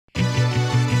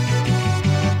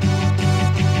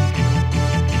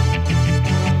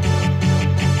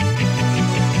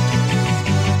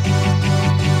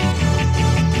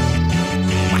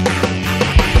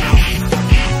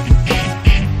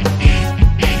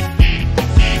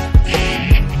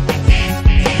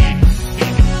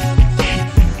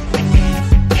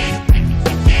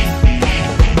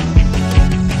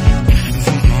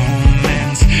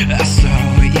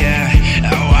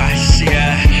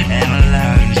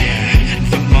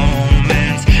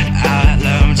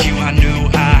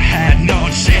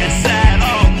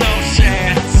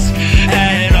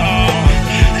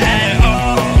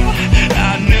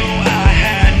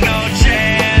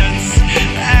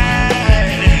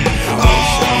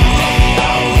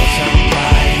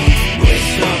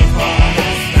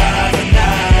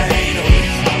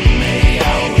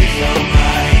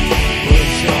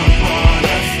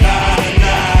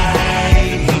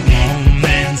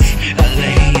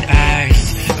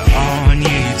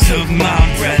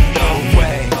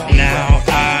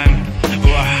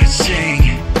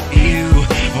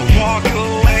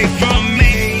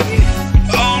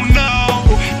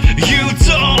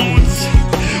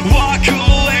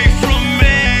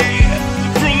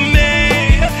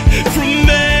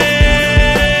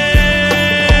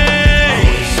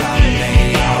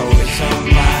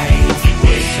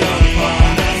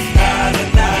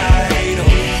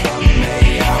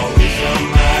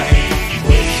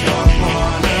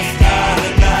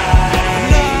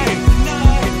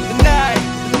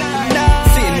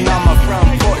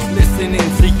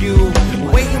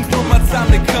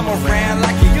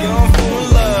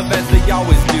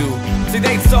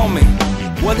told me,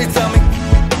 what they tell me,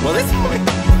 well they told me.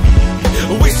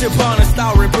 Wish upon a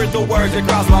star and breathe the words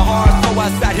across my heart. So I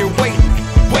sat here waiting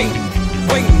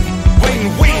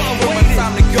for my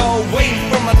time to go, waiting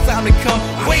for my time to come,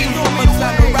 waiting for my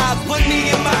time to rise. Look me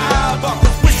in my eye, but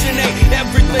wishing ain't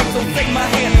everything. So take my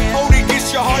hand, hold it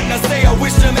against your heart, and I say I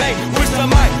wish I may, wish I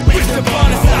might, wish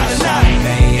upon a star tonight.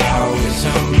 I wish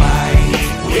I might,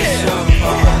 wish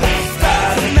upon a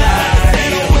star tonight.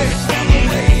 And I wish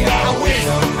I wish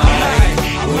I might,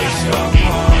 wish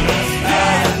upon a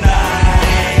star tonight.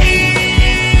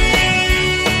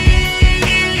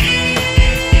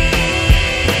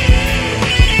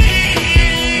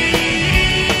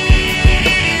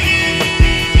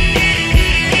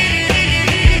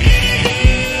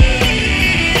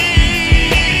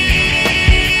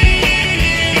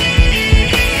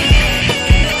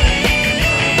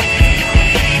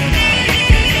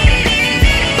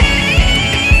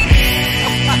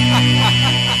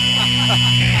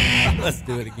 Let's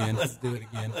do it again. Let's do it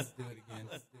again. Let's do it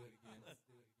again.